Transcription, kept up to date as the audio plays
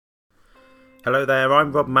Hello there,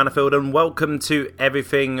 I'm Rob Manifield and welcome to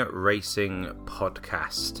Everything Racing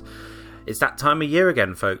Podcast. It's that time of year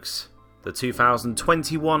again, folks. The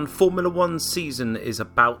 2021 Formula One season is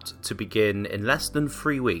about to begin in less than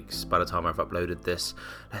 3 weeks by the time I've uploaded this.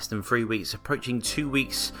 Less than 3 weeks, approaching 2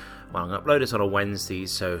 weeks. Well, I'm going to upload this on a Wednesday,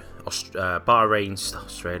 so Bahrain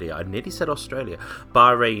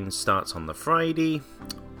starts on the Friday,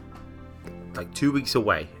 like 2 weeks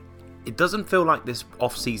away. It doesn't feel like this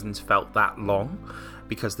off-season's felt that long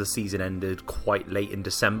because the season ended quite late in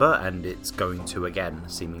December and it's going to again,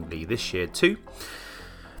 seemingly this year too.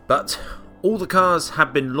 But all the cars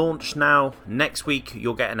have been launched now. Next week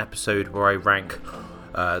you'll get an episode where I rank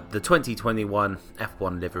the 2021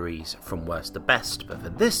 F1 liveries from worst to best. But for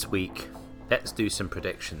this week, let's do some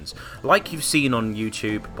predictions. Like you've seen on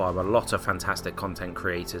YouTube, by a lot of fantastic content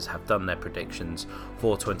creators have done their predictions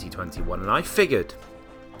for 2021. And I figured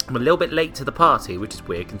I'm a little bit late to the party, which is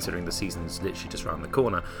weird considering the season's literally just around the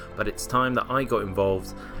corner, but it's time that I got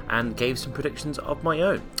involved and gave some predictions of my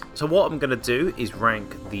own. So what I'm going to do is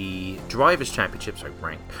predict the Drivers' Championship,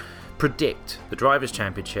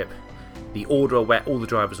 the order where all the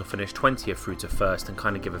drivers will finish 20th through to 1st, and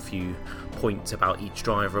kind of give a few points about each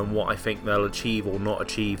driver and what I think they'll achieve or not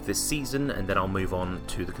achieve this season, and then I'll move on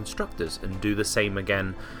to the Constructors and do the same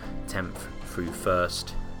again, 10th through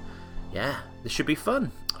 1st. Yeah, this should be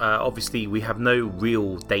fun. Obviously, we have no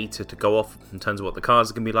real data to go off in terms of what the cars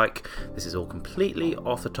are going to be like. This is all completely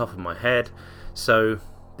off the top of my head, so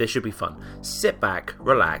this should be fun. Sit back,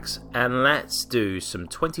 relax, and let's do some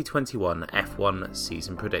 2021 F1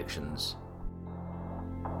 season predictions.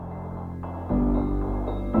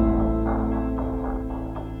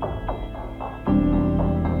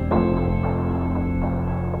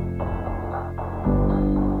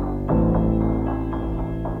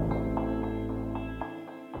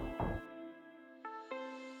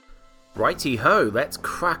 Righty-ho, let's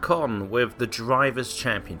crack on with the Drivers'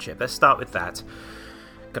 Championship. Let's start with that.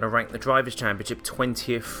 Going to rank the Drivers' Championship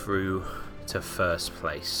 20th through to 1st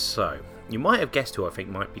place. So, you might have guessed who I think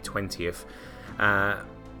might be 20th.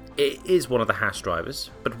 It is one of the Haas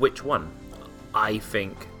drivers, but which one? I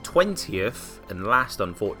think 20th and last,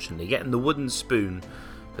 unfortunately, getting the wooden spoon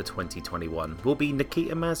for 2021 will be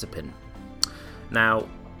Nikita Mazepin. Now,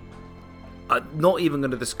 I'm not even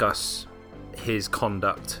going to discuss his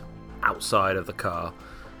conduct outside of the car,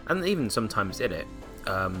 and even sometimes in it.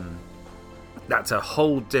 That's a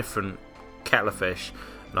whole different kettle of fish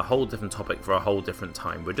and a whole different topic for a whole different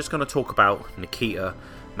time. We're just going to talk about Nikita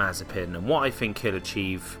Mazepin and what I think he'll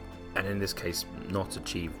achieve, and in this case not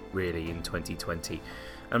achieve really, in 2020.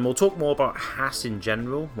 And we'll talk more about Haas in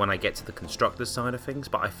general when I get to the constructor side of things,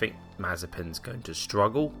 but I think Mazepin's going to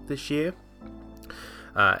struggle this year.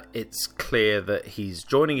 It's clear that he's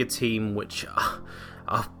joining a team which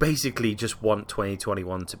I basically just want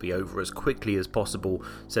 2021 to be over as quickly as possible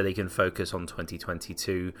so they can focus on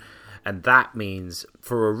 2022. And that means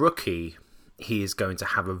for a rookie, he is going to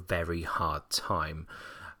have a very hard time.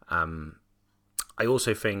 I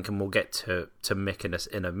also think, and we'll get to Mick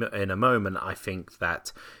in a moment, I think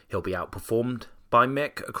that he'll be outperformed by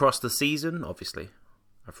Mick across the season. Obviously,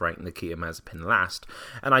 I've ranked Nikita Mazepin last.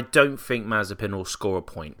 And I don't think Mazepin will score a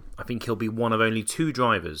point. I think he'll be one of only 2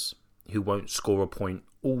 drivers who won't score a point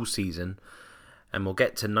all season, and we'll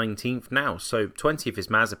get to 19th now. So 20th is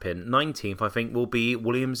Mazepin, 19th I think will be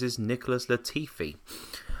Williams' Nicholas Latifi.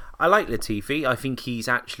 I like Latifi. I think he's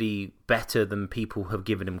actually better than people have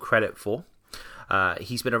given him credit for.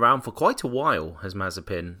 He's been around for quite a while, has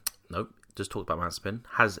Mazepin. Nope, just talked about Mazepin.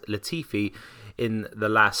 Has Latifi in the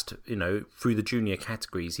last, through the junior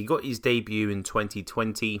categories. He got his debut in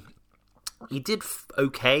 2020. He did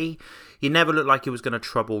okay. He never looked like he was going to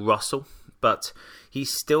trouble Russell, but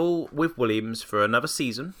he's still with Williams for another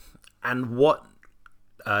season. And what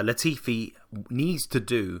Latifi needs to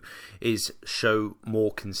do is show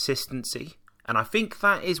more consistency. And I think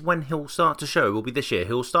that is when he'll start to show. It will be this year.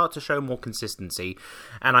 He'll start to show more consistency.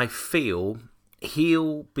 And I feel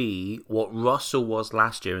he'll be what Russell was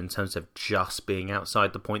last year in terms of just being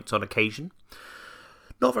outside the points on occasion.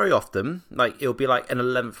 Not very often. It'll be like an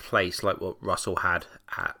 11th place, like what Russell had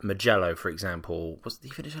at Mugello, for example. Did he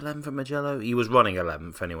finish 11th at Mugello? He was running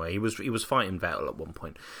 11th anyway. He was fighting Vettel at one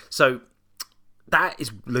point. So that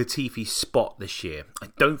is Latifi's spot this year. I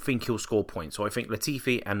don't think he'll score points. So I think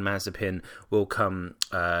Latifi and Mazepin will come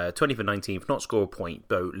 20th and 19th, not score a point,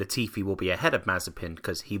 though Latifi will be ahead of Mazepin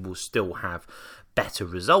because he will still have better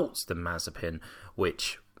results than Mazepin,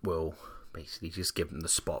 which will basically just give him the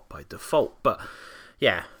spot by default. But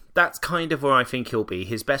yeah, that's kind of where I think he'll be.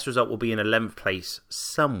 His best result will be in 11th place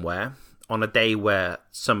somewhere on a day where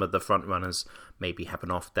some of the front runners maybe have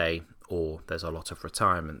an off day, or there's a lot of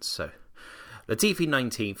retirements. So Latifi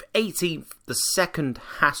 19th, 18th, the second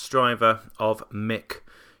Haas driver of Mick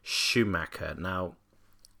Schumacher. Now,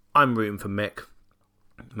 I'm rooting for Mick.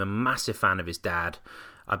 I'm a massive fan of his dad.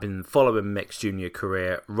 I've been following Mick's junior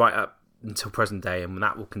career right up until present day, and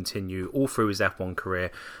that will continue all through his F1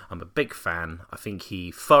 career. I'm a big fan. I think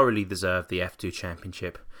he thoroughly deserved the F2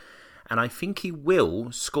 championship, and I think he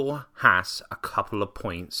will score Haas a couple of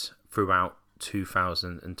points throughout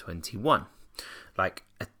 2021, like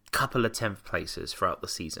a couple of 10th places throughout the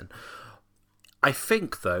season. I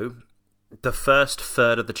think, though, the first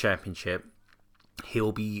third of the championship,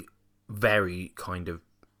 he'll be very kind of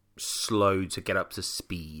slow to get up to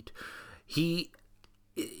speed.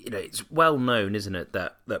 It's well known, isn't it,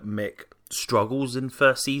 that Mick struggles in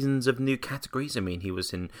first seasons of new categories. I mean, he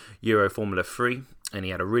was in Euro Formula 3 and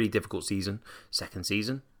he had a really difficult season. Second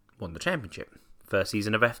season, won the championship. First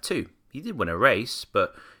season of F2, he did win a race,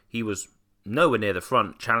 but he was nowhere near the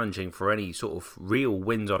front, challenging for any sort of real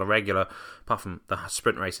wins on a regular, apart from the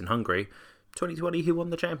sprint race in Hungary. 2020, he won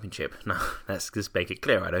the championship. Now, let's just make it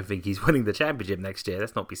clear, I don't think he's winning the championship next year.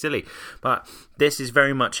 Let's not be silly. But this is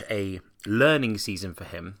very much a learning season for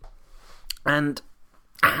him. And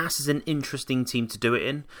Haas is an interesting team to do it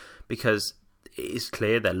in, because it is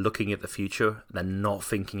clear they're looking at the future. They're not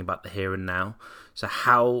thinking about the here and now. So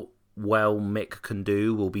how well Mick can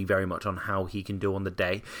do will be very much on how he can do on the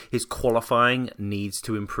day. His qualifying needs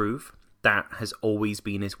to improve. That has always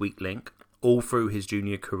been his weak link. All through his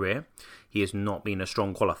junior career, he has not been a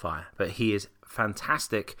strong qualifier, but he is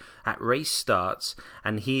fantastic at race starts,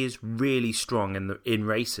 and he is really strong in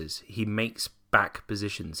races. He makes back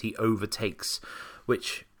positions, he overtakes,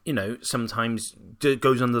 which, sometimes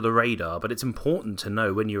goes under the radar, but it's important to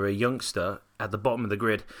know when you're a youngster at the bottom of the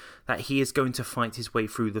grid that he is going to fight his way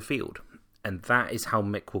through the field, and that is how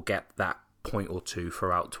Mick will get that point or two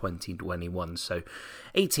throughout 2021. So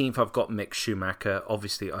 18th, I've got Mick Schumacher.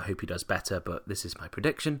 Obviously, I hope he does better, but this is my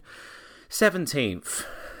prediction. 17th,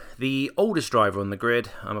 the oldest driver on the grid.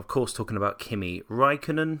 I'm, of course, talking about Kimi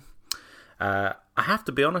Räikkönen. I have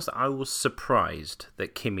to be honest, I was surprised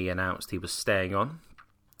that Kimi announced he was staying on.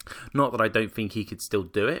 Not that I don't think he could still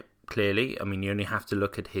do it, clearly. I mean, you only have to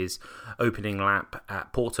look at his opening lap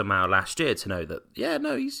at Portimao last year to know that,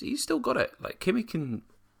 he's still got it. Like, Kimi can...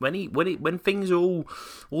 When things are all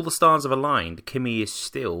the stars have aligned, Kimi is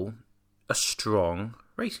still a strong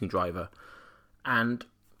racing driver, and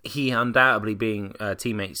he undoubtedly, being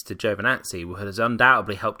teammates to Giovinazzi, has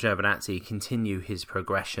undoubtedly helped Giovinazzi continue his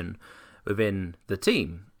progression within the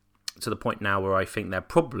team, to the point now where I think they're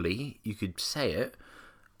probably, you could say it,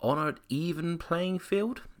 on an even playing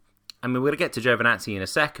field. I mean, we're going to get to Giovinazzi in a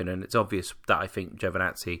second, and it's obvious that I think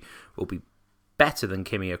Giovinazzi will be better than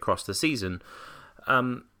Kimi across the season.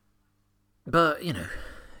 But,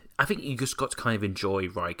 I think you just got to kind of enjoy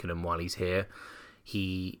Raikkonen while he's here.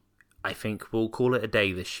 I think we'll call it a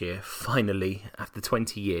day this year. Finally, after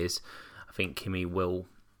 20 years, I think Kimi will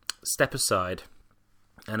step aside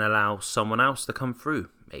and allow someone else to come through.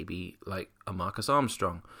 Maybe like a Marcus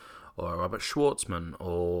Armstrong or a Robert Schwartzman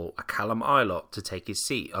or a Callum Ilott to take his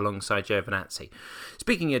seat alongside Giovinazzi.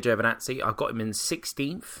 Speaking of Giovinazzi, I've got him in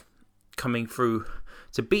 16th, coming through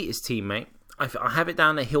to beat his teammate. I have it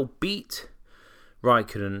down that he'll beat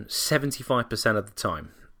Raikkonen 75% of the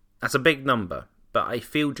time. That's a big number, but I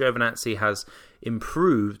feel Giovinazzi has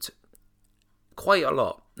improved quite a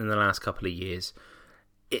lot in the last couple of years.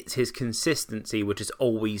 It's his consistency which has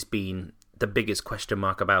always been the biggest question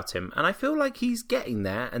mark about him, and I feel like he's getting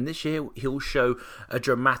there, and this year he'll show a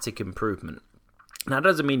dramatic improvement. Now, that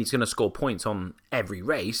doesn't mean he's going to score points on every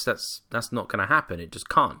race. That's not going to happen. It just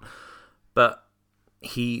can't. But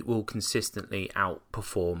he will consistently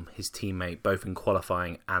outperform his teammate, both in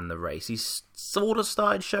qualifying and the race. He's sort of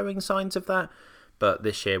started showing signs of that, but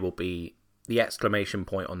this year will be the exclamation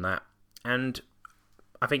point on that. And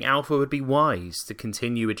I think Alfa would be wise to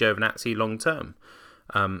continue with Giovinazzi long term,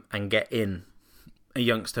 and get in a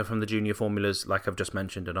youngster from the junior formulas, like I've just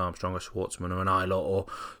mentioned, an Armstrong, a Schwartzman, or an Ilott, or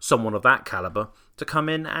someone of that calibre, to come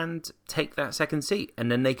in and take that second seat,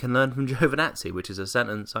 and then they can learn from Giovinazzi, which is a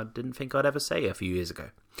sentence I didn't think I'd ever say a few years ago.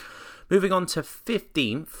 Moving on to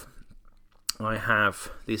 15th, I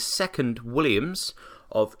have the second Williams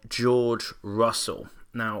of George Russell.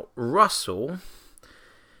 Now, Russell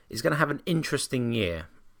is going to have an interesting year.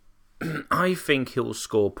 I think he'll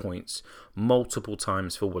score points multiple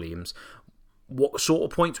times for Williams. What sort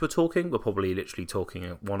of points we're talking? We're probably literally talking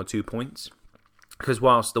 1 or 2 points. Because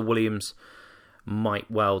whilst the Williams might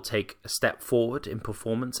well take a step forward in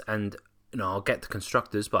performance, and I'll get to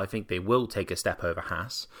constructors, but I think they will take a step over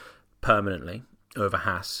Haas, permanently over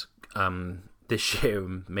Haas, this year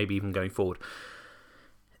and maybe even going forward.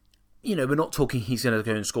 You know, we're not talking he's going to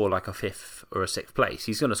go and score like a 5th or a 6th place.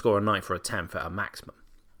 He's going to score a 9th or a 10th at a maximum.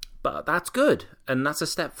 But that's good, and that's a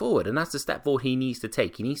step forward, and that's the step forward he needs to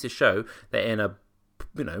take. He needs to show that in a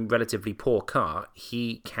relatively poor car,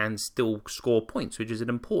 he can still score points, which is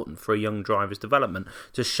important for a young driver's development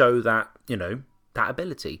to show that, that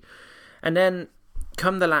ability. And then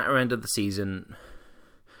come the latter end of the season,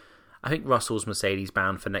 I think Russell's Mercedes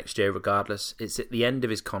bound for next year regardless. It's at the end of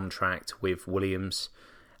his contract with Williams,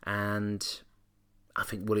 and I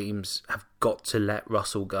think Williams have got to let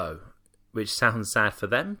Russell go, which sounds sad for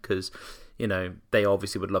them because, they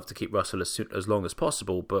obviously would love to keep Russell as long as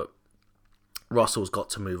possible, but Russell's got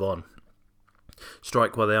to move on.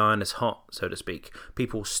 Strike while the iron is hot, so to speak.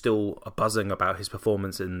 People still are buzzing about his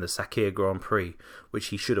performance in the Sakhir Grand Prix, which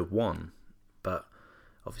he should have won, but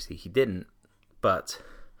obviously he didn't. But,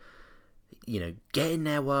 get in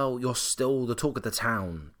there while you're still the talk of the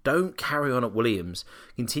town. Don't carry on at Williams.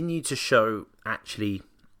 Continue to show, actually,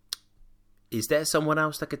 is there someone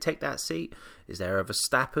else that could take that seat? Is there a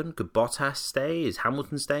Verstappen? Could Bottas stay? Is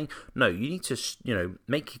Hamilton staying? No, you need to,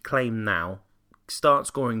 make your claim now. Start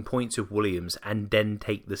scoring points with Williams and then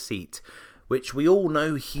take the seat, which we all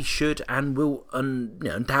know he should and will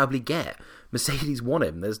undoubtedly get. Mercedes want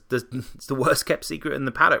him. It's the worst kept secret in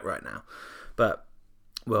the paddock right now. But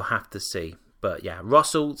we'll have to see. But yeah,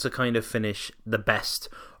 Russell to kind of finish the best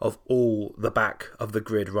of all the back of the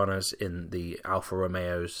grid runners in the Alfa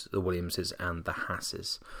Romeos, the Williamses and the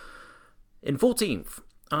Haases. In 14th,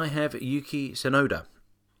 I have Yuki Tsunoda,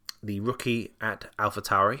 the rookie at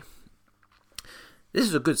AlphaTauri. This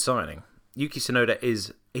is a good signing. Yuki Tsunoda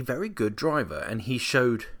is a very good driver, and he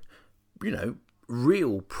showed,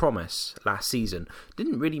 real promise last season.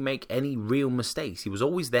 Didn't really make any real mistakes. He was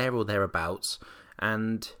always there or thereabouts,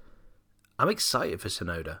 and I'm excited for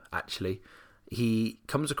Tsunoda, actually. He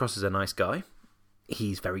comes across as a nice guy.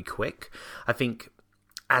 He's very quick. I think,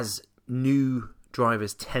 as new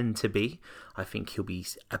drivers tend to be, I think he'll be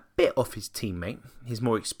a bit off his teammate, his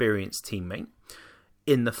more experienced teammate,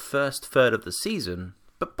 in the first third of the season.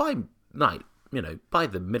 But by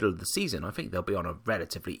the middle of the season, I think they'll be on a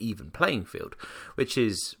relatively even playing field, which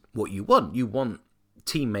is what you want. You want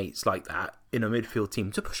teammates like that in a midfield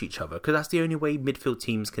team to push each other, because that's the only way midfield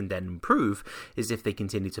teams can then improve, is if they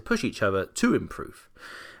continue to push each other to improve.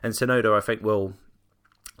 And Tsunoda, I think, will,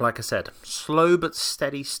 like I said, slow but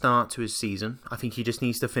steady start to his season. I think he just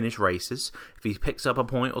needs to finish races. If he picks up a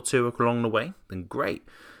point or two along the way, then great.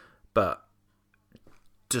 But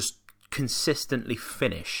just consistently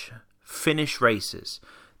finish races.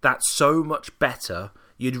 That's so much better.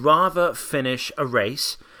 You'd rather finish a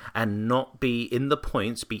race and not be in the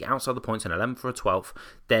points, be outside the points, an 11th or a 12th,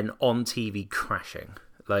 than on TV crashing.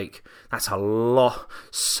 That's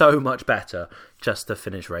so much better just to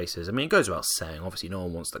finish races. I mean, it goes without saying, obviously no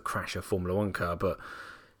one wants to crash a Formula 1 car, but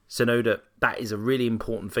Tsunoda, that is a really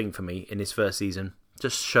important thing for me in his first season.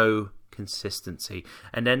 Just show consistency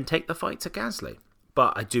and then take the fight to Gasly.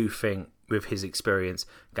 But I do think with his experience,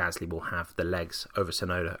 Gasly will have the legs over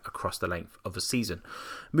Tsunoda across the length of a season.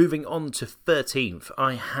 Moving on to 13th,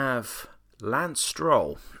 I have Lance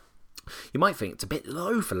Stroll. You might think it's a bit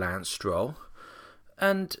low for Lance Stroll,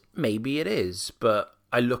 and maybe it is, but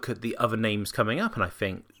I look at the other names coming up and I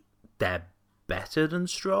think they're better than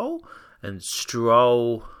Stroll, and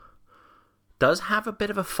Stroll does have a bit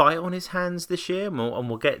of a fight on his hands this year, and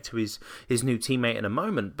we'll get to his new teammate in a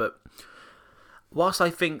moment, but whilst I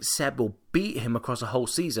think Seb will beat him across a whole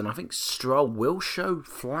season, I think Stroll will show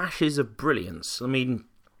flashes of brilliance. I mean,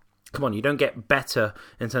 come on, you don't get better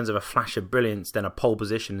in terms of a flash of brilliance than a pole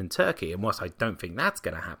position in Turkey, and whilst I don't think that's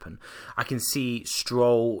going to happen, I can see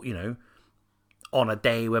Stroll, on a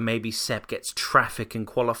day where maybe Seb gets traffic in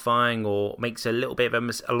qualifying or makes a little bit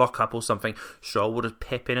of a lock-up or something, Stroll would have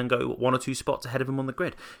pip in and go 1 or 2 spots ahead of him on the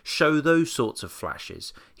grid. Show those sorts of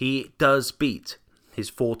flashes. He does beat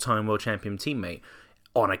his 4-time world champion teammate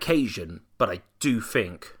on occasion, but I do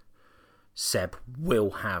think Seb will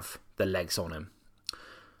have the legs on him.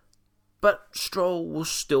 But Stroll will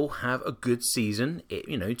still have a good season,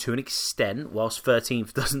 to an extent. Whilst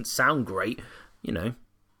 13th doesn't sound great,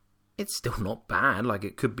 it's still not bad.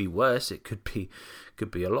 It could be worse. It could be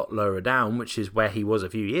a lot lower down, which is where he was a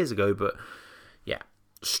few years ago. But yeah,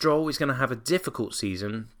 Stroll is going to have a difficult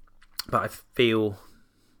season, but I feel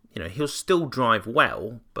he'll still drive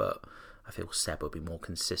well, but I feel Seb will be more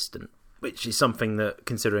consistent, which is something that,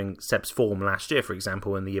 considering Seb's form last year, for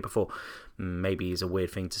example, and the year before, maybe is a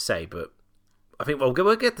weird thing to say, but I think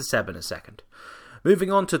we'll get to Seb in a second.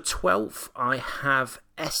 Moving on to 12th, I have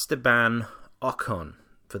Esteban Ocon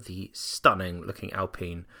for the stunning-looking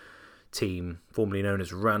Alpine team formerly known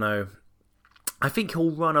as Renault. I think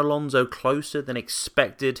he'll run Alonso closer than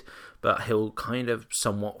expected, but he'll kind of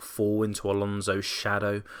somewhat fall into Alonso's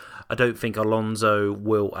shadow. I don't think Alonso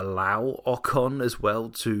will allow Ocon as well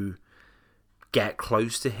to get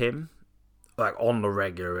close to him, like on the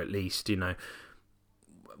regular at least, you know.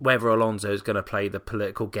 Whether Alonso is going to play the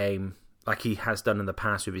political game like he has done in the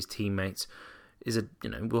past with his teammates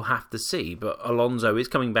we'll have to see. But Alonso is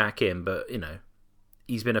coming back in, but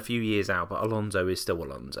he's been a few years out, but Alonso is still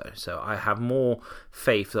Alonso. So I have more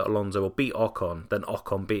faith that Alonso will beat Ocon than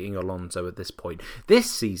Ocon beating Alonso at this point. This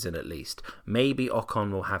season at least. Maybe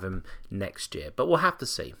Ocon will have him next year, but we'll have to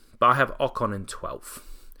see. But I have Ocon in 12th.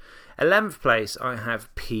 11th place, I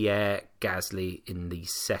have Pierre Gasly in the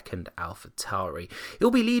second AlphaTauri. He'll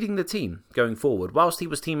be leading the team going forward. Whilst he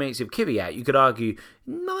was teammates with Kvyat, you could argue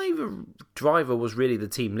neither driver was really the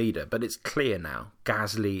team leader, but it's clear now.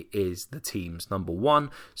 Gasly is the team's number one.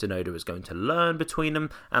 Tsunoda is going to learn between them,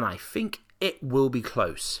 and I think it will be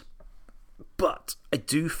close. But I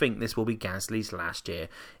do think this will be Gasly's last year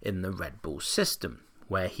in the Red Bull system.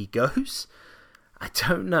 Where he goes, I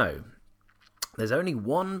don't know. There's only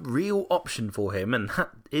one real option for him, and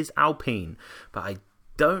that is Alpine. But I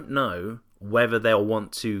don't know whether they'll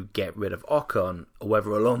want to get rid of Ocon, or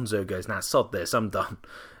whether Alonso goes, nah, sod this, I'm done.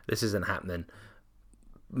 This isn't happening.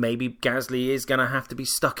 Maybe Gasly is going to have to be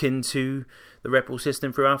stuck into the Red Bull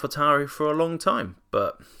system through AlphaTauri for a long time.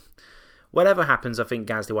 But whatever happens, I think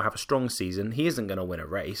Gasly will have a strong season. He isn't going to win a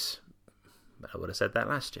race. But I would have said that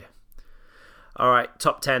last year. Alright,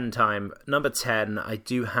 top 10 time. Number 10, I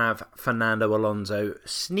do have Fernando Alonso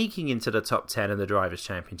sneaking into the top 10 in the Drivers'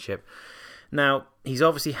 Championship. Now, he's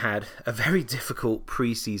obviously had a very difficult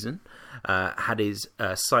pre-season. Had his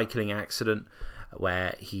cycling accident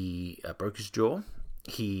where he broke his jaw.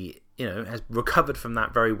 He, has recovered from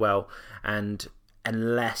that very well, and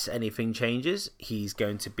unless anything changes, he's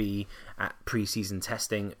going to be at pre-season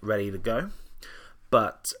testing ready to go.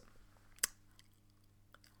 But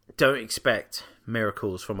don't expect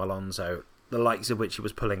miracles from Alonso, the likes of which he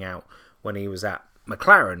was pulling out when he was at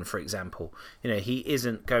McLaren, for example. He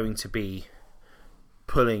isn't going to be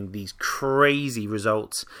pulling these crazy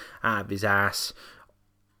results out of his ass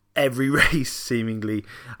every race, seemingly.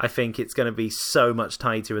 I think it's going to be so much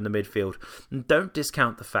tighter in the midfield. And don't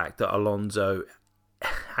discount the fact that Alonso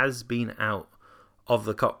has been out of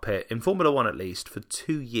the cockpit, in Formula 1 at least, for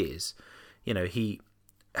 2 years. He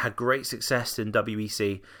had great success in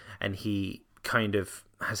WEC, and he kind of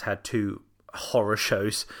has had 2 horror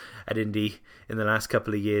shows at Indy in the last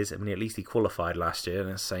couple of years. I mean, at least he qualified last year,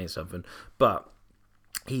 and that's saying something. But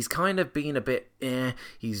he's kind of been a bit,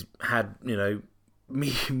 he's had,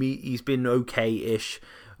 he's been okay-ish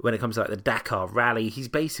when it comes to like the Dakar Rally. He's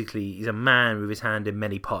a man with his hand in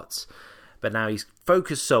many pots. But now he's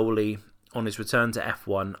focused solely on his return to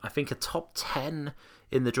F1. I think a top 10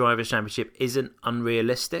 in the Drivers' Championship isn't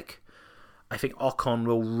unrealistic. I think Ocon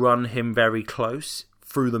will run him very close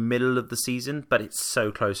through the middle of the season, but it's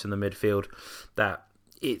so close in the midfield that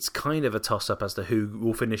it's kind of a toss-up as to who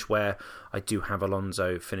will finish where. I do have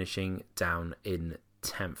Alonso finishing down in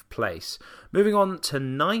 10th place. Moving on to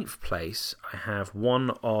 9th place, I have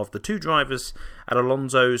one of the 2 drivers at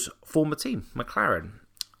Alonso's former team, McLaren.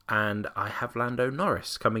 And I have Lando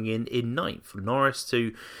Norris coming in 9th. Norris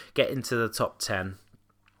to get into the top 10.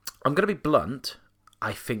 I'm going to be blunt.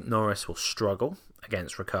 I think Norris will struggle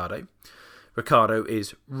against Ricciardo. Ricciardo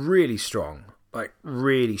is really strong. Like,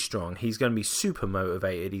 really strong. He's going to be super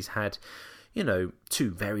motivated. He's had, 2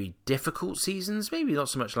 very difficult seasons. Maybe not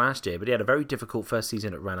so much last year, but he had a very difficult first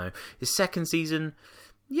season at Renault. His second season,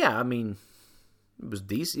 it was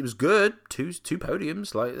decent. It was good. Two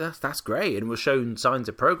podiums. Like, that's great. And we're showing signs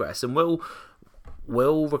of progress. And will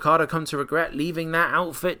Ricciardo come to regret leaving that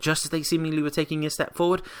outfit just as they seemingly were taking a step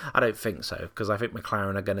forward? I don't think so, because I think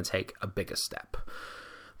McLaren are going to take a bigger step.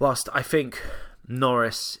 Whilst I think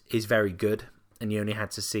Norris is very good, and you only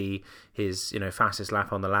had to see his fastest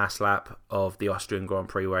lap on the last lap of the Austrian Grand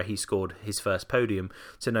Prix where he scored his first podium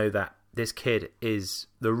to know that this kid is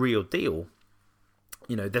the real deal.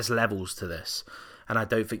 There's levels to this, and I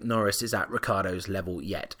don't think Norris is at Ricciardo's level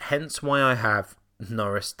yet. Hence why I have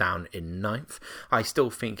Norris down in 9th. I still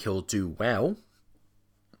think he'll do well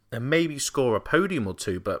and maybe score a podium or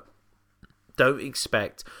 2, but don't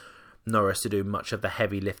expect Norris to do much of the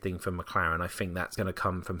heavy lifting from McLaren. I think that's going to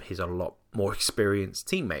come from his a lot more experienced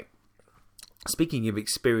teammate. Speaking of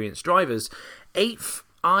experienced drivers, 8th,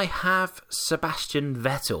 I have Sebastian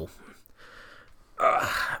Vettel.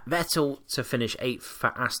 Vettel to finish 8th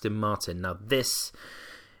for Aston Martin. Now this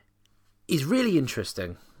is really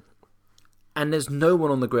interesting, and there's no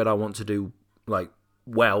one on the grid I want to do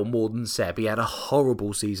well more than Seb. He had a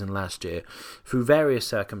horrible season last year through various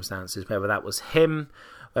circumstances, whether that was him,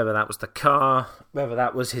 whether that was the car, whether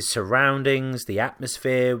that was his surroundings, the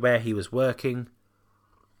atmosphere where he was working.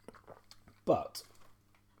 But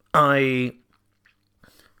how do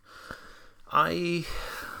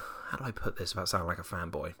I put this without sounding like a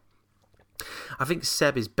fanboy? I think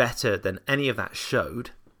Seb is better than any of that showed,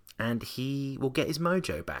 and he will get his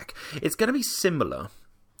mojo back. It's going to be similar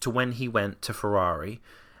to when he went to Ferrari,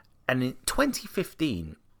 and in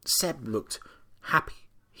 2015, Seb looked happy,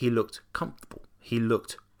 he looked comfortable, he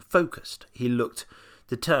looked focused, he looked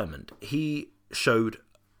determined, he showed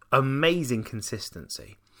amazing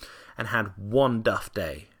consistency, and had one duff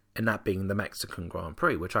day, and that being the Mexican Grand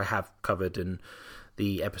Prix, which I have covered in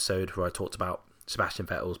the episode where I talked about Sebastian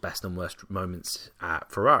Vettel's best and worst moments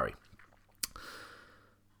at Ferrari.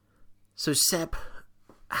 So Seb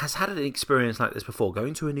has had an experience like this before,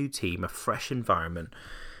 going to a new team, a fresh environment.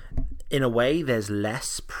 In a way, there's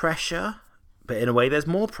less pressure, but in a way, there's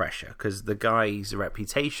more pressure, because the guy's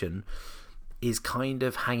reputation is kind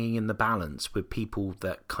of hanging in the balance with people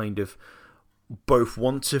that kind of both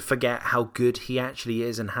want to forget how good he actually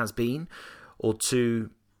is and has been, or to,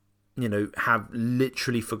 have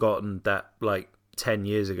literally forgotten that, 10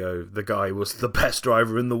 years ago, the guy was the best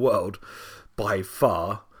driver in the world by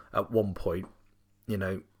far at one point.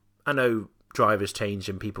 I know drivers change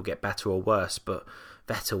and people get better or worse, but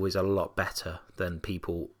Vettel is a lot better than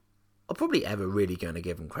people are probably ever really going to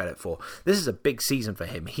give him credit for. This is a big season for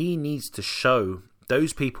him. He needs to show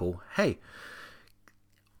those people, hey,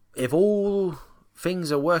 if all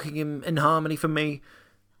things are working in harmony for me,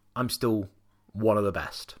 I'm still one of the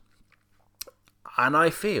best. And I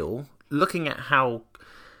feel, looking at how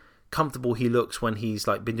comfortable he looks when he's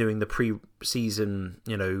been doing the pre-season,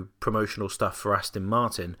 promotional stuff for Aston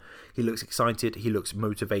Martin, he looks excited, he looks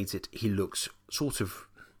motivated, he looks sort of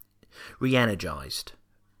re-energized.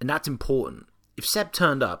 And that's important. If Seb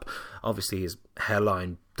turned up, obviously his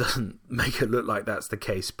hairline doesn't make it look like that's the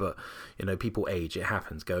case, but, people age, it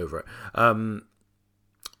happens, go over it.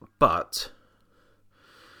 But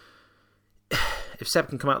if Seb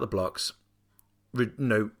can come out of the blocks,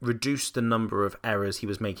 reduce the number of errors he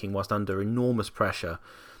was making whilst under enormous pressure,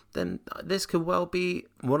 then this could well be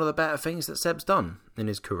one of the better things that Seb's done in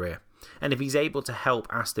his career. And if he's able to help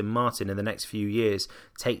Aston Martin in the next few years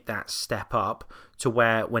take that step up to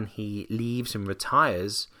where when he leaves and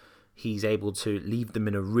retires, he's able to leave them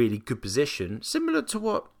in a really good position, similar to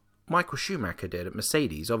what Michael Schumacher did at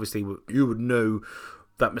Mercedes. Obviously, you would know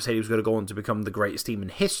that Mercedes was going to go on to become the greatest team in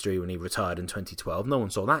history when he retired in 2012. No one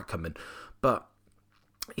saw that coming. But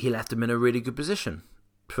he left them in a really good position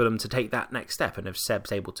for them to take that next step. And if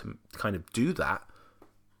Seb's able to kind of do that,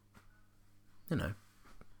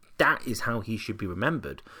 that is how he should be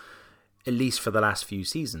remembered, at least for the last few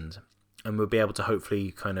seasons. And we'll be able to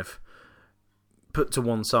hopefully kind of put to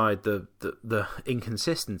one side the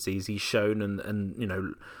inconsistencies he's shown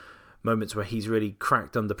and moments where he's really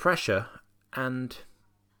cracked under pressure. And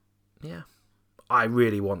yeah, I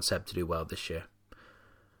really want Seb to do well this year.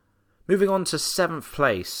 Moving on to 7th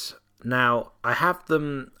place. Now,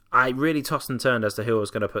 I really tossed and turned as to who I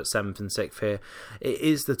was going to put 7th and 6th here. It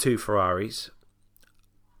is the two Ferraris.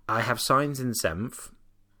 I have Sainz in 7th,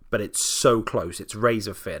 but it's so close. It's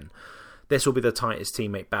razor thin. This will be the tightest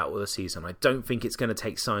teammate battle of the season. I don't think it's going to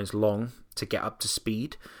take Sainz long to get up to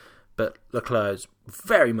speed, but Leclerc is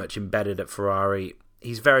very much embedded at Ferrari.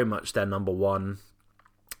 He's very much their number one.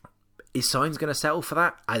 Is Sainz going to settle for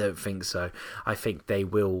that? I don't think so. I think they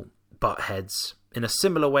will butt heads in a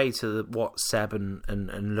similar way to what Seb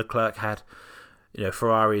and Leclerc had.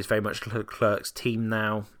 Ferrari is very much Leclerc's team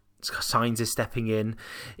now. Sainz is stepping in.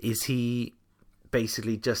 Is he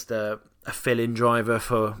basically just a fill-in driver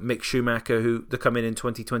for Mick Schumacher to come in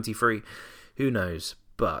 2023? Who knows?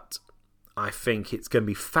 But I think it's going to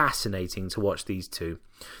be fascinating to watch these two.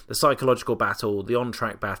 The psychological battle, the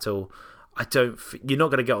on-track battle. You're not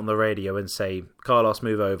going to get on the radio and say, Carlos,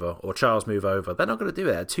 move over, or Charles, move over. They're not going to do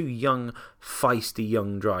it. They're two young, feisty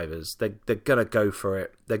young drivers. They're going to go for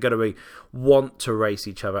it. They're going to want to race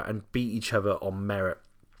each other and beat each other on merit.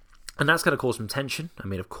 And that's going to cause some tension. I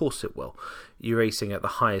mean, of course it will. You're racing at the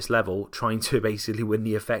highest level, trying to basically win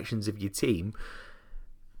the affections of your team.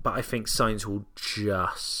 But I think Sainz will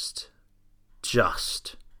just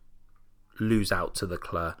lose out to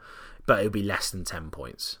Leclerc. But it'll be less than 10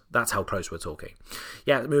 points. That's how close we're talking.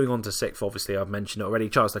 Yeah, moving on to 6th, obviously, I've mentioned it already.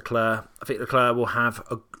 Charles Leclerc. I think Leclerc will have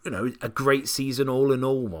a great season all in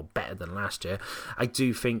all, well, better than last year. I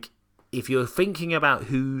do think if you're thinking about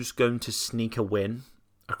who's going to sneak a win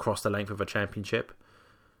across the length of a championship,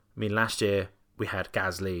 I mean, last year we had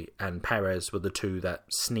Gasly and Perez were the two that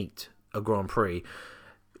sneaked a Grand Prix.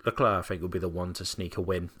 Leclerc, I think, will be the one to sneak a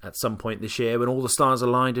win at some point this year when all the stars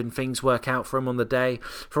aligned and things work out for him on the day.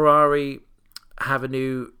 Ferrari have a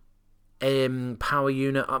new power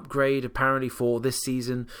unit upgrade apparently for this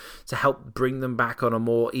season to help bring them back on a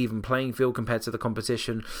more even playing field compared to the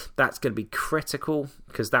competition. That's going to be critical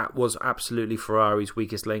because that was absolutely Ferrari's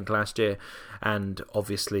weakest link last year, and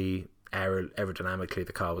obviously aerodynamically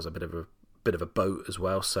the car was a bit of a boat as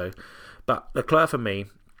well. So, but Leclerc for me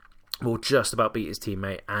will just about beat his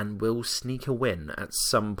teammate and will sneak a win at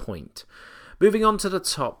some point. Moving on to the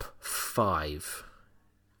top 5,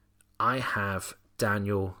 I have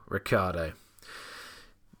Daniel Ricciardo.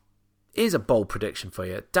 Here's a bold prediction for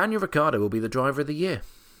you. Daniel Ricciardo will be the driver of the year.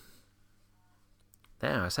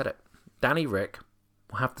 There, I said it. Danny Rick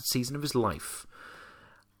will have the season of his life.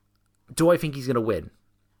 Do I think he's going to win?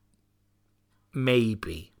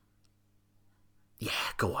 Maybe. Yeah,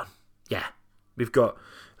 go on. Yeah. We've got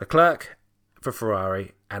Leclerc for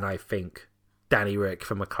Ferrari, and I think Danny Rick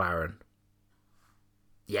for McLaren.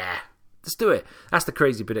 Yeah. Let's do it. That's the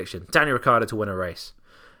crazy prediction. Danny Ricciardo to win a race.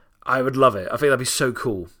 I would love it. I think that'd be so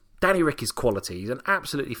cool. Danny Rick is quality. He's an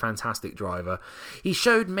absolutely fantastic driver. He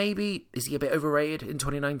showed maybe, is he a bit overrated in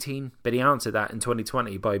 2019? But he answered that in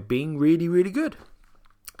 2020 by being really, really good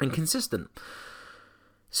and consistent.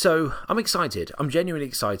 So I'm excited. I'm genuinely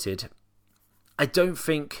excited. I don't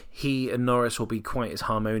think he and Norris will be quite as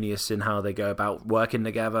harmonious in how they go about working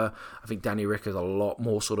together. I think Danny Rick is a lot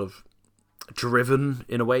more sort of driven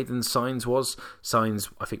in a way than Sainz was.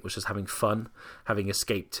 Sainz, I think, was just having fun, having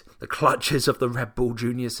escaped the clutches of the Red Bull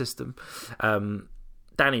Junior system.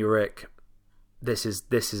 Danny Rick, this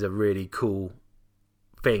is a really cool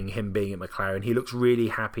thing, him being at McLaren. He looks really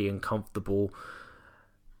happy and comfortable.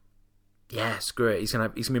 Yeah, screw it. He's gonna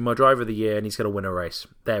be my driver of the year and he's gonna win a race.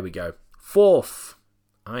 There we go. 4th,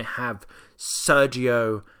 I have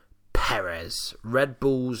Sergio Perez, Red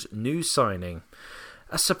Bull's new signing.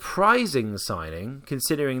 A surprising signing,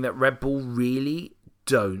 considering that Red Bull really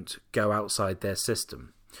don't go outside their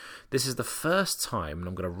system. This is the first time, and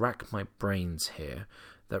I'm going to rack my brains here,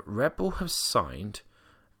 that Red Bull have signed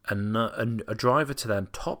a driver to their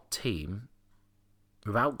top team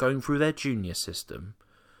without going through their junior system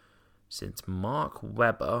since Mark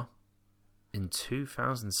Webber in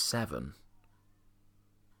 2007.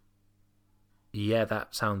 Yeah,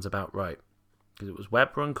 that sounds about right. Because it was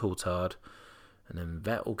Webber and Coulthard. And then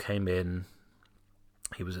Vettel came in.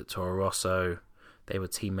 He was at Toro Rosso. They were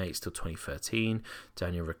teammates till 2013.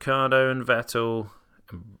 Daniel Ricciardo and Vettel.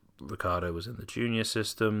 And Ricciardo was in the junior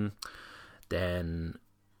system. Then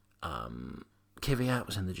Kvyat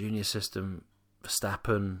was in the junior system.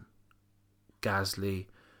 Verstappen, Gasly,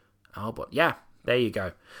 Albon. Yeah, there you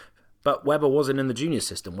go. But Webber wasn't in the junior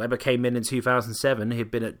system. Webber came in 2007.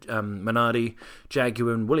 He'd been at Minardi,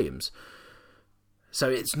 Jaguar and Williams. So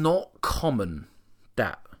it's not common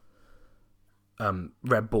that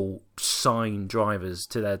Red Bull sign drivers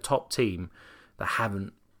to their top team that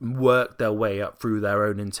haven't worked their way up through their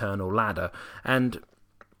own internal ladder. And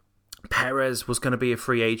Perez was going to be a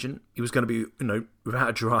free agent. He was going to be, without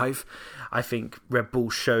a drive. I think Red Bull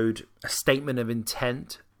showed a statement of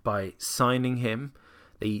intent by signing him.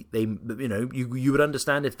 They you would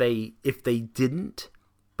understand if they didn't,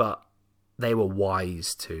 but they were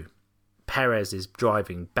wise to. Perez is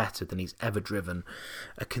driving better than he's ever driven.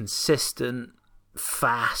 A consistent,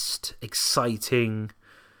 fast, exciting,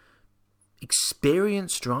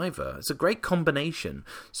 experienced driver. It's a great combination.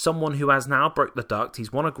 Someone who has now broke the duct.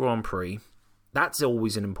 He's won a Grand Prix. That's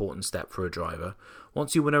always an important step for a driver.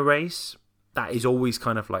 Once you win a race, that is always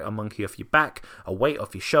kind of like a monkey off your back, a weight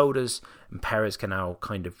off your shoulders, and Perez can now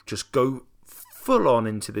kind of just go full on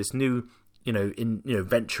into this new,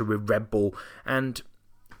 venture with Red Bull, and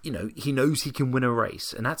he knows he can win a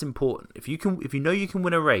race, and that's important. If you know you can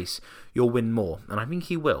win a race, you'll win more, and I think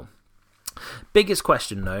he will. Biggest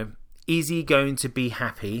question though, is he going to be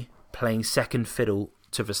happy playing second fiddle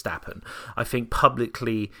to Verstappen? I think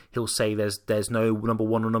publicly he'll say there's no number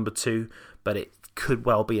 1 or number 2, but it could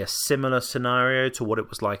well be a similar scenario to what it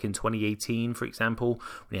was like in 2018, for example,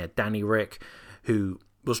 when you had Danny Rick, who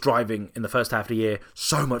was driving in the first half of the year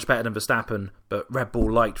so much better than Verstappen, but Red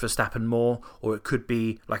Bull liked Verstappen more. Or it could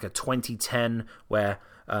be like a 2010 where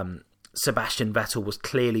Sebastian Vettel was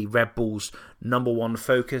clearly Red Bull's number 1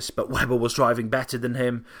 focus, but Webber was driving better than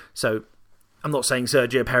him. So I'm not saying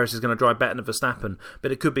Sergio Perez is going to drive better than Verstappen,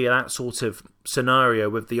 but it could be that sort of scenario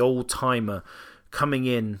with the old-timer coming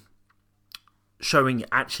in, showing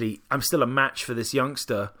actually I'm still a match for this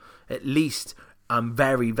youngster. At least I'm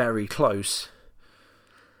very, very close.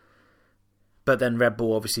 But then Red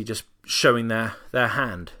Bull obviously just showing their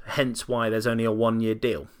hand, hence why there's only a 1-year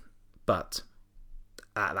deal. But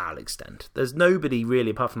that'll extend. There's nobody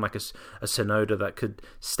really, apart from like a Tsunoda, that could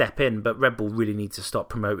step in, but Red Bull really need to stop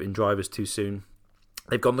promoting drivers too soon.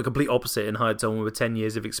 They've gone the complete opposite and hired someone with 10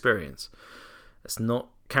 years of experience. It's not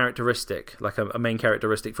characteristic, like a main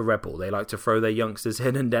characteristic for Red Bull. They like to throw their youngsters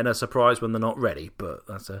in and then are surprised when they're not ready, but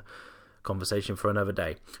that's a conversation for another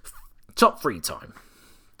day. Top 3 time.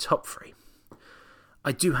 Top 3.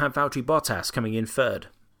 I do have Valtteri Bottas coming in 3rd.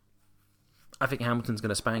 I think Hamilton's going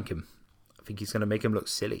to spank him. I think he's going to make him look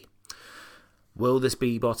silly. Will this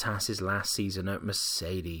be Bottas' last season at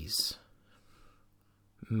Mercedes?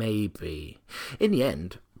 Maybe. In the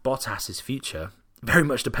end, Bottas' future very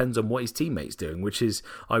much depends on what his teammate's doing, which is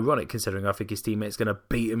ironic considering I think his teammate's going to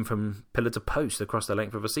beat him from pillar to post across the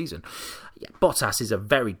length of a season. Yeah, Bottas is a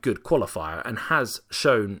very good qualifier and has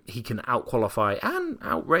shown he can out-qualify and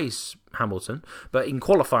out-race Hamilton, but in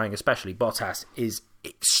qualifying especially, Bottas is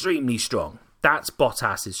extremely strong. That's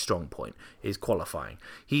Bottas' strong point, is qualifying.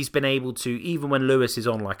 He's been able to, even when Lewis is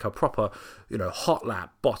on like a proper, hot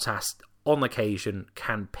lap, Bottas on occasion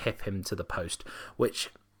can pip him to the post,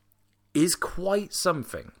 which is quite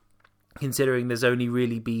something, considering there's only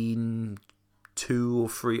really been 2 or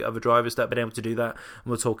 3 other drivers that have been able to do that.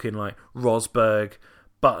 And we're talking like Rosberg,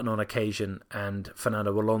 Button on occasion, and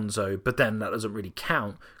Fernando Alonso. But then that doesn't really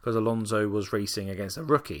count because Alonso was racing against a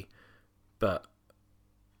rookie. But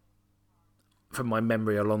from my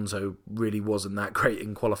memory, Alonso really wasn't that great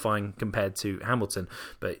in qualifying compared to Hamilton.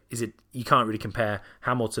 But you can't really compare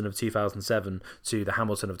Hamilton of 2007 to the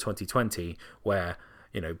Hamilton of 2020, where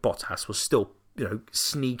Bottas was still,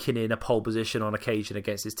 sneaking in a pole position on occasion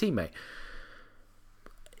against his teammate.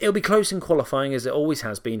 It'll be close in qualifying, as it always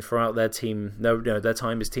has been throughout their team, their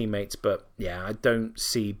time as teammates. But yeah, I don't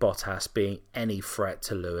see Bottas being any threat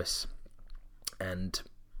to Lewis. And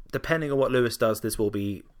depending on what Lewis does, this will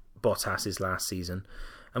be Bottas' last season.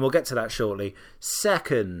 And we'll get to that shortly.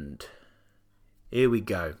 2nd. Here we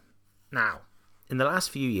go. Now, in the last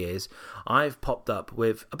few years, I've popped up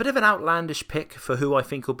with a bit of an outlandish pick for who I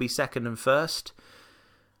think will be 2nd and 1st.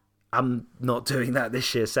 I'm not doing that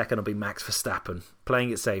this year. 2nd will be Max Verstappen.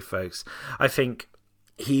 Playing it safe, folks. I think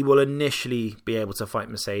he will initially be able to fight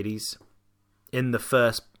Mercedes in the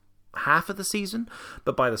first half of the season,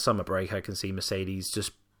 but by the summer break, I can see Mercedes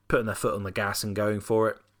just putting their foot on the gas and going for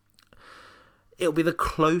it. It'll be the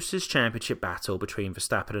closest championship battle between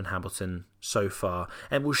Verstappen and Hamilton so far,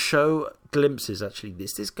 and will show glimpses, actually,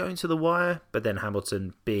 this is going to the wire, but then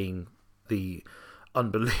Hamilton, being the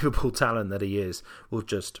unbelievable talent that he is, will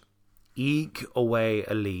just eke away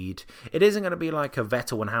a lead. It isn't going to be like a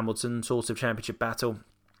Vettel and Hamilton sort of championship battle.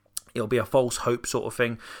 It'll be a false hope sort of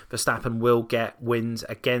thing. Verstappen will get wins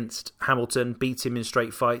against Hamilton, beat him in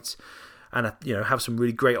straight fights, and have some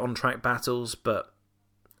really great on-track battles, but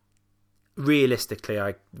realistically,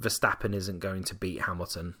 Verstappen isn't going to beat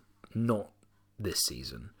Hamilton, not this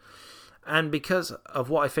season. And because of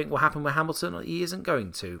what I think will happen with Hamilton, he isn't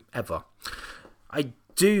going to, ever. I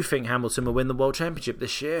do think Hamilton will win the World Championship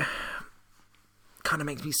this year. Kind of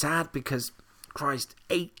makes me sad because, Christ,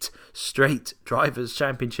 8 straight Drivers'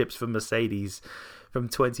 Championships for Mercedes from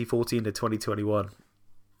 2014 to 2021.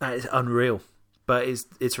 That is unreal. But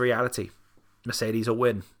it's reality. Mercedes will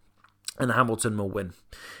win. And Hamilton will win.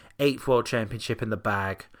 8th World Championship in the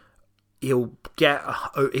bag. He'll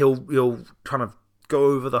kind of go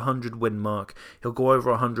over the 100 win mark. He'll go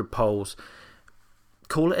over 100 poles.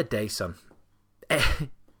 Call it a day, son.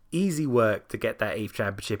 Easy work to get that 8th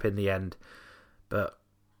championship in the end. But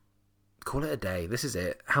call it a day. This is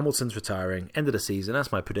it. Hamilton's retiring. End of the season.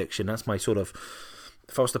 That's my prediction. That's my sort of,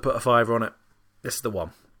 if I was to put a 5 on it, this is the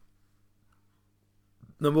one.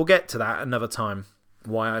 Then we'll get to that another time.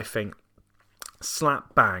 Why I think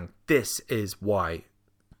slap bang, this is why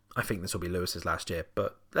I think this will be Lewis's last year.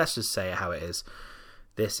 But let's just say how it is.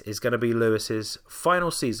 This is going to be Lewis's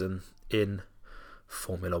final season in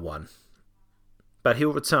Formula 1. But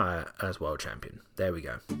he'll retire as world champion. There we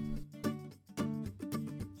go.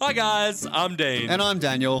 Hi guys, I'm Dean. And I'm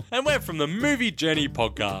Daniel. And we're from the Movie Journey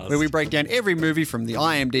Podcast, where we break down every movie from the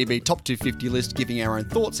IMDb Top 250 list, giving our own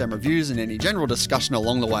thoughts and reviews and any general discussion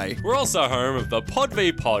along the way. We're also home of the Pod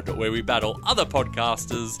v Pod, where we battle other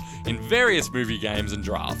podcasters in various movie games and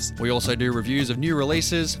drafts. We also do reviews of new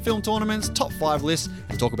releases, film tournaments, top 5 lists,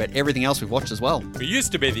 and talk about everything else we've watched as well. We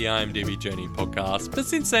used to be the IMDb Journey Podcast, but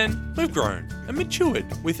since then, we've grown and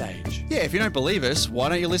matured with age. Yeah, if you don't believe us, why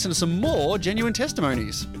don't you listen to some more genuine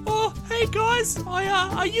testimonies? Oh, hey guys,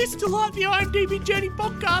 I used to like the IMDb Journey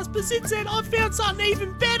Podcast, but since then I've found something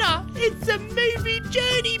even better. It's the Movie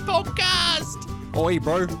Journey Podcast. Oi,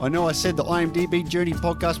 bro, I know I said the IMDb Journey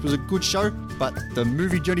podcast was a good show, but the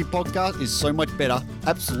Movie Journey podcast is so much better.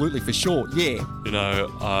 Absolutely, for sure, yeah. You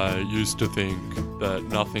know, I used to think that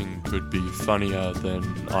nothing could be funnier than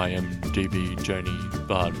IMDb Journey,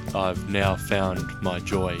 but I've now found my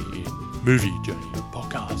joy in Movie Journey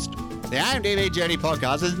podcast. The IMDb Journey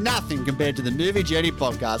podcast is nothing compared to the Movie Journey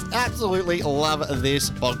podcast. Absolutely love this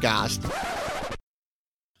podcast.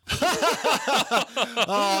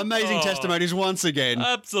 Amazing testimonies once again.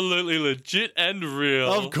 Absolutely legit and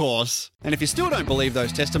real. Of course. And if you still don't believe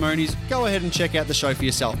those testimonies, go ahead and check out the show for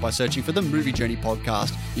yourself by searching for the Movie Journey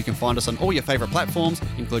podcast. You can find us on all your favourite platforms,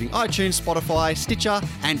 including iTunes, Spotify, Stitcher,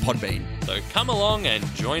 and Podbean. So come along and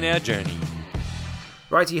join our journey.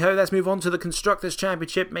 Righty-ho, let's move on to the Constructors'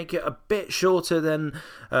 Championship, make it a bit shorter than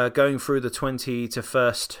going through the 20 to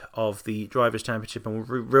 1st of the Drivers' Championship, and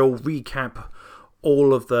we'll recap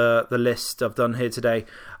all of the list I've done here today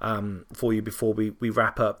for you before we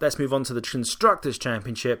wrap up. Let's move on to the Constructors'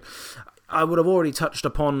 Championship. I would have already touched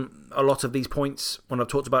upon a lot of these points when I've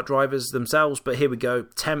talked about drivers themselves, but here we go.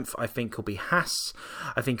 10th, I think, will be Haas.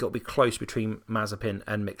 I think it'll be close between Mazepin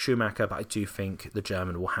and Mick Schumacher, but I do think the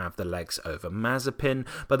German will have the legs over Mazepin,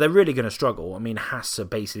 but they're really going to struggle. I mean, Haas are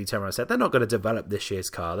basically turned around and said they're not going to develop this year's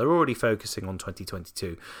car. They're already focusing on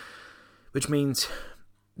 2022, which means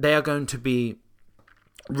they are going to be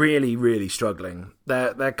really, really struggling.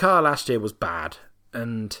 Their car last year was bad,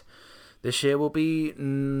 and this year will be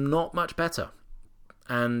not much better.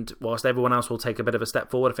 And whilst everyone else will take a bit of a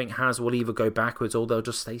step forward, I think Haas will either go backwards or they'll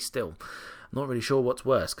just stay still. I'm not really sure what's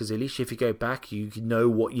worse, because at least if you go back, you know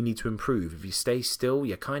what you need to improve. If you stay still,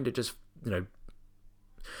 you're kind of just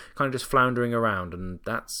floundering around, and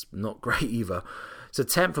that's not great either. So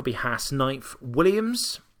 10th will be Haas, 9th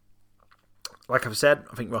Williams. Like I've said,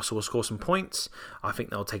 I think Russell will score some points. I think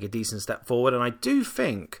they'll take a decent step forward. And I do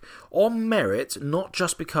think, on merit, not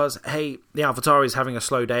just because, hey, the AlphaTauri is having a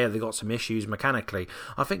slow day and they've got some issues mechanically,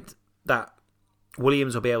 I think that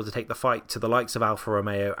Williams will be able to take the fight to the likes of Alfa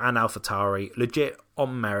Romeo and AlphaTauri, legit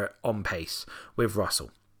on merit, on pace, with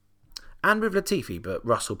Russell. And with Latifi, but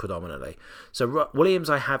Russell predominantly. So Williams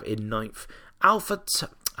I have in 9th.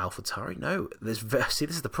 AlphaTauri? No. This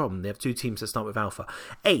is the problem. They have two teams that start with Alpha.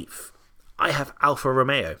 8th. I have Alfa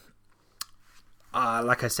Romeo.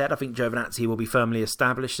 Like I said, I think Giovinazzi will be firmly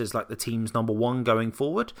established as like the team's number one going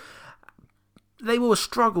forward. They will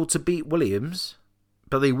struggle to beat Williams,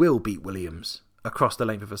 but they will beat Williams across the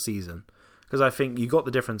length of a season. Because I think you've got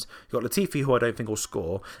the difference. You've got Latifi, who I don't think will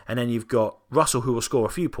score, and then you've got Russell, who will score a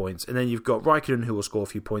few points, and then you've got Raikkonen, who will score a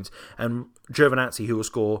few points, and Giovinazzi, who will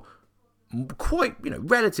score quite,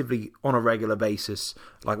 relatively on a regular basis,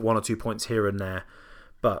 like 1 or 2 points here and there.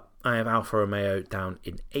 But I have Alfa Romeo down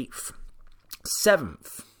in 8th.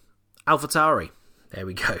 7th, AlphaTauri. There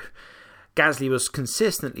we go. Gasly will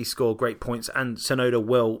consistently score great points, and Tsunoda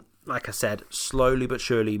will, like I said, slowly but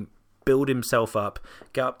surely build himself up,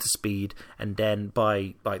 get up to speed, and then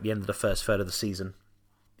by the end of the first third of the season,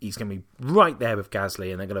 he's going to be right there with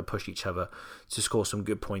Gasly, and they're going to push each other to score some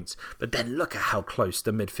good points. But then look at how close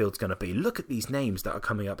the midfield's going to be. Look at these names that are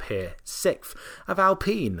coming up here. 6th, of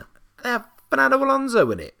Alpine. They have Fernando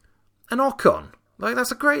Alonso in it. And Ocon.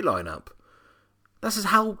 That's a great lineup. This is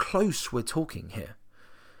how close we're talking here.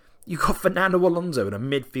 You've got Fernando Alonso in a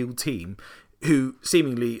midfield team who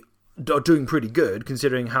seemingly are doing pretty good,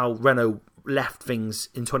 considering how Renault left things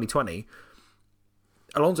in 2020.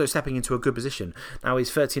 Alonso stepping into a good position. Now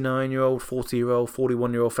he's 39-year-old, 40-year-old,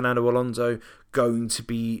 41-year-old Fernando Alonso going to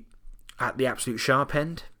be at the absolute sharp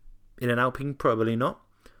end in an Alpine? Probably not.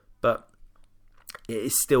 But it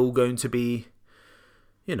is still going to be,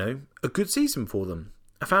 a good season for them.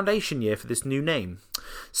 A foundation year for this new name.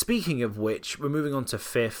 Speaking of which, we're moving on to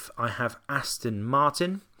 5th. I have Aston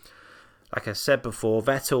Martin. Like I said before,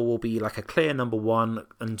 Vettel will be like a clear number one,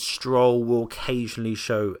 and Stroll will occasionally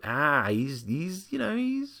show, he's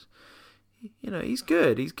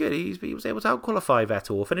good. He's good. He was able to out-qualify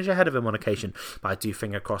Vettel or finish ahead of him on occasion. But I do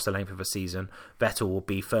think across the length of a season, Vettel will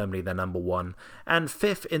be firmly the number one. And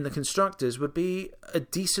 5th in the Constructors would be a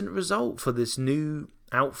decent result for this new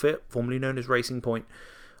outfit, formerly known as Racing Point.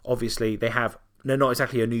 Obviously, they're not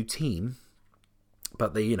exactly a new team,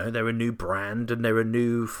 but they're a new brand and they're a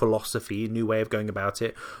new philosophy, a new way of going about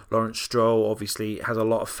it. Lawrence Stroll obviously has a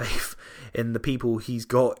lot of faith in the people he's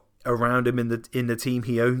got around him in the team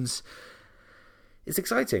he owns. It's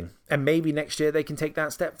exciting, and maybe next year they can take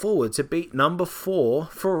that step forward to beat number 4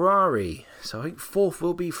 Ferrari. So I think 4th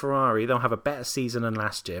will be Ferrari. They'll have a better season than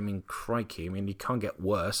last year. I mean, crikey! You can't get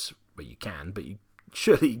worse. Well, you can, but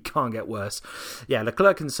surely you can't get worse. Yeah,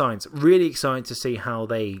 Leclerc and Sainz, really excited to see how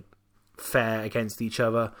they fare against each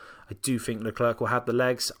other. I do think Leclerc will have the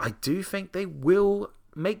legs. I do think they will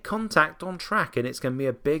make contact on track, and it's going to be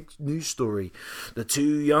a big news story. The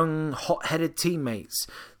two young, hot-headed teammates,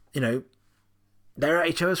 they're at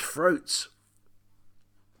each other's throats.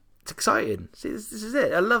 It's exciting. See, this is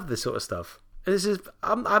it. I love this sort of stuff.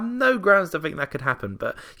 I'm no grounds to think that could happen,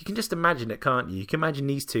 but you can just imagine it, can't you? You can imagine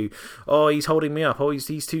these two. Oh, he's holding me up. Oh,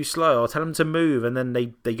 he's too slow. I'll tell him to move, and then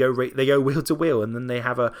they go wheel to wheel, and then they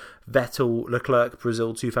have a Vettel Leclerc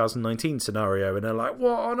Brazil 2019 scenario, and they're like,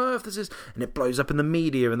 "What on earth is this?" And it blows up in the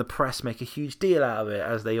media, and the press make a huge deal out of it,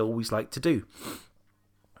 as they always like to do.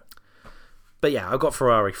 But yeah, I've got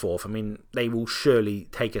Ferrari fourth. I mean, they will surely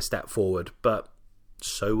take a step forward, but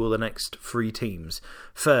so will the next three teams.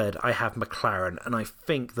 Third, I have McLaren, and I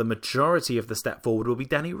think the majority of the step forward will be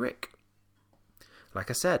Danny Rick. Like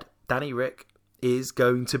I said, Danny Rick is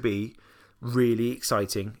going to be really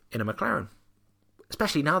exciting in a McLaren,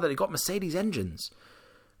 especially now that they've got Mercedes engines.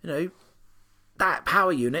 That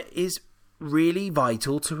power unit is really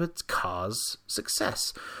vital to a car's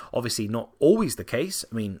success. Obviously not always the case.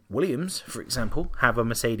 I mean, Williams, for example, have a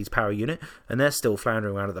Mercedes power unit and they're still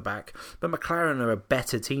floundering around at the back, but McLaren are a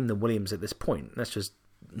better team than Williams at this point. Let's just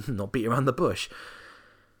not beat around the bush.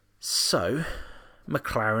 So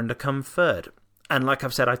McLaren to come third, and like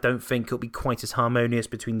I've said, I don't think it'll be quite as harmonious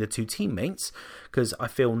between the two teammates, because I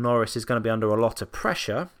feel Norris is going to be under a lot of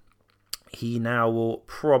pressure. He now will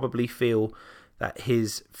probably feel that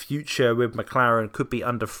his future with McLaren could be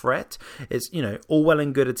under threat. It's, all well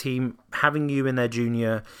and good a team having you in their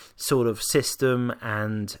junior sort of system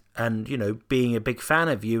and being a big fan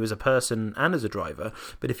of you as a person and as a driver.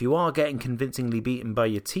 But if you are getting convincingly beaten by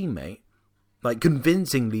your teammate, like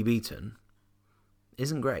convincingly beaten,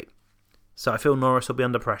 isn't great. So I feel Norris will be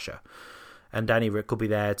under pressure, and Danny Rick will be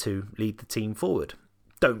there to lead the team forward.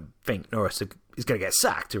 Don't think Norris is going to get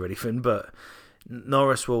sacked or anything, but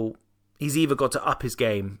Norris will... He's either got to up his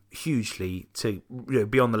game hugely to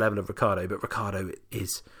be on the level of Ricciardo, but Ricciardo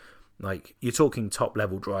is, like, you're talking top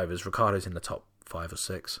level drivers. Ricciardo's in the top 5 or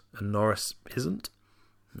 6, and Norris isn't.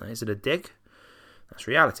 Now, is it a dig? That's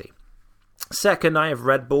reality. Second, I have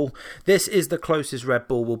Red Bull. This is the closest Red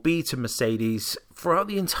Bull will be to Mercedes throughout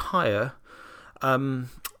the entire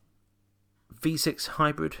V6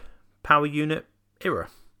 hybrid power unit era.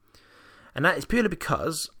 And that is purely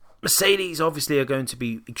because Mercedes obviously are going to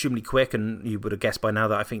be extremely quick, and you would have guessed by now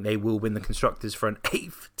that I think they will win the Constructors for an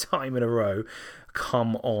 8th time in a row.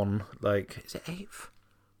 Come on. Is it 8th?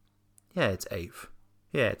 Yeah, it's 8th.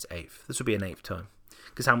 Yeah, it's 8th. This will be an 8th time,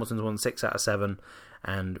 because Hamilton's won 6 out of 7,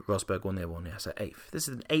 and Rosberg won the other one. Yeah, so 8th. This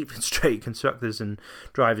is an 8th straight Constructors and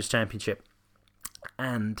Drivers' Championship.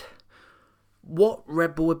 And what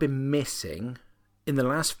Red Bull have been missing in the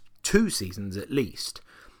last 2 seasons at least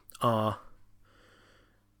are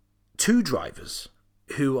 2 drivers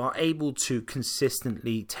who are able to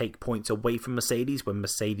consistently take points away from Mercedes when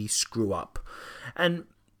Mercedes screw up. And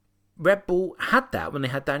Red Bull had that when they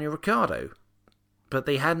had Daniel Ricciardo, but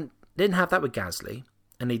they didn't have that with Gasly,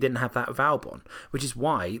 and they didn't have that with Albon, which is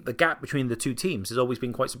why the gap between the two teams has always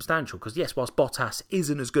been quite substantial. Because yes, whilst Bottas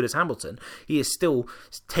isn't as good as Hamilton, he is still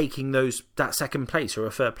taking that second place or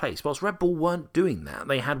a third place. Whilst Red Bull weren't doing that,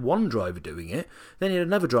 they had one driver doing it, then he had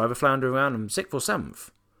another driver floundering around in 6th or 7th.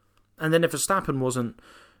 And then if Verstappen wasn't,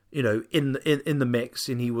 in the mix,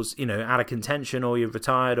 and he was, out of contention, or he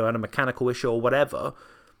retired, or had a mechanical issue, or whatever,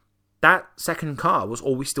 that second car was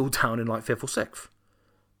always still down in 5th or 6th.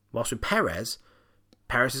 Whilst with Perez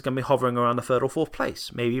is going to be hovering around the 3rd or 4th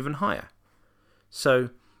place, maybe even higher. So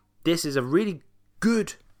this is a really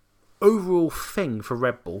good overall thing for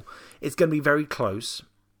Red Bull. It's going to be very close,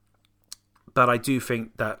 but I do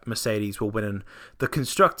think that Mercedes will win the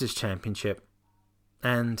Constructors' Championship.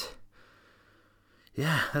 And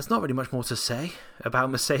yeah, there's not really much more to say about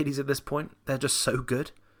Mercedes at this point. They're just so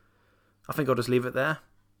good. I think I'll just leave it there.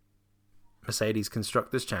 Mercedes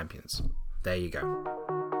Constructors Champions. There you go.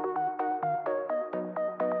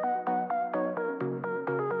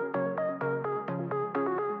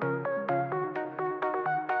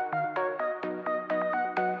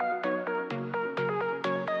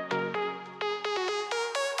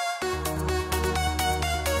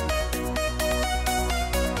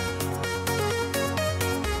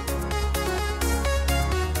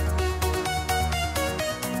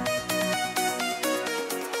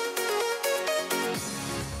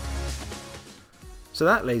 So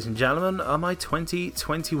that, ladies and gentlemen, are my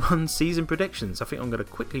 2021 season predictions. I think I'm going to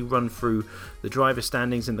quickly run through the driver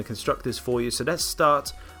standings and the constructors for you. So let's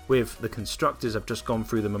start with the constructors. I've just gone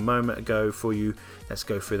through them a moment ago for you. Let's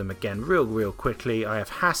go through them again real quickly. I have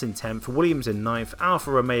Haas in 10th, Williams in 9th,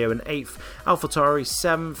 Alfa Romeo in 8th, AlphaTauri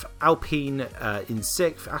 7th, Alpine in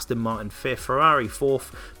 6th, Aston Martin 5th, Ferrari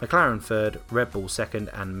 4th, McLaren 3rd, Red Bull 2nd,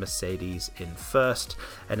 and Mercedes in 1st.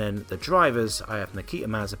 And then the drivers, I have Nikita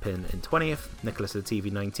Mazepin in 20th, Nicholas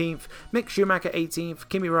Latifi 19th, Mick Schumacher 18th,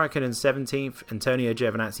 Kimi Räikkönen 17th, Antonio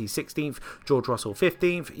Giovinazzi 16th, George Russell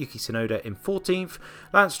 15th, Yuki Tsunoda in 14th,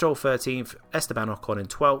 Lance Stroll 13th, Esteban Ocon in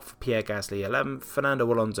 12th, Pierre Gasly 11th,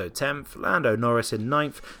 Fernando Alonso 10th, Lando Norris in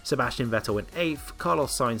 9th, Sebastian Vettel in 8th,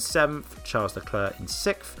 Carlos Sainz 7th, Charles Leclerc in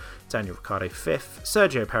 6th, Daniel Ricciardo 5th,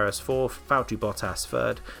 Sergio Perez 4th, Valtteri Bottas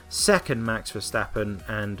 3rd, 2nd Max Verstappen,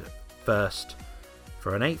 and 1st,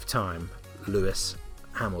 for an 8th time, Lewis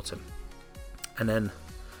Hamilton. And then,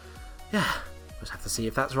 yeah, just have to see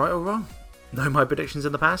if that's right or wrong. Know my predictions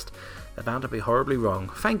in the past? They're bound to be horribly wrong.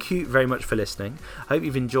 Thank you very much for listening. I hope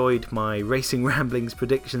you've enjoyed my Racing Ramblings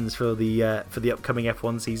predictions for the upcoming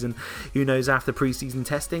F1 season. Who knows, after pre-season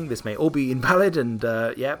testing, this may all be invalid, and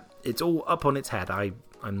yeah, it's all up on its head.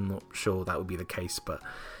 I'm not sure that would be the case, but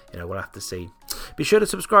we'll have to see. Be sure to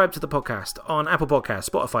subscribe to the podcast on Apple Podcasts,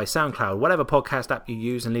 Spotify, SoundCloud, whatever podcast app you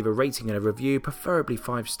use, and leave a rating and a review, preferably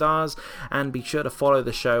 5 stars. And be sure to follow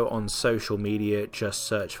the show on social media. Just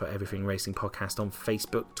search for Everything Racing Podcast on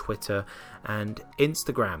Facebook, Twitter, and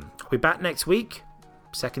Instagram. I'll be back next week.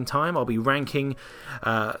 Second time, I'll be ranking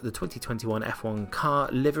the 2021 F1 car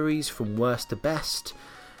liveries from worst to best.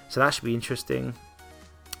 So that should be interesting.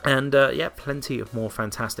 And yeah, plenty of more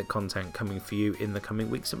fantastic content coming for you in the coming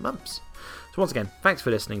weeks and months. So once again, thanks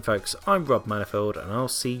for listening, folks. I'm Rob Manifold, and I'll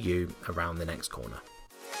see you around the next corner.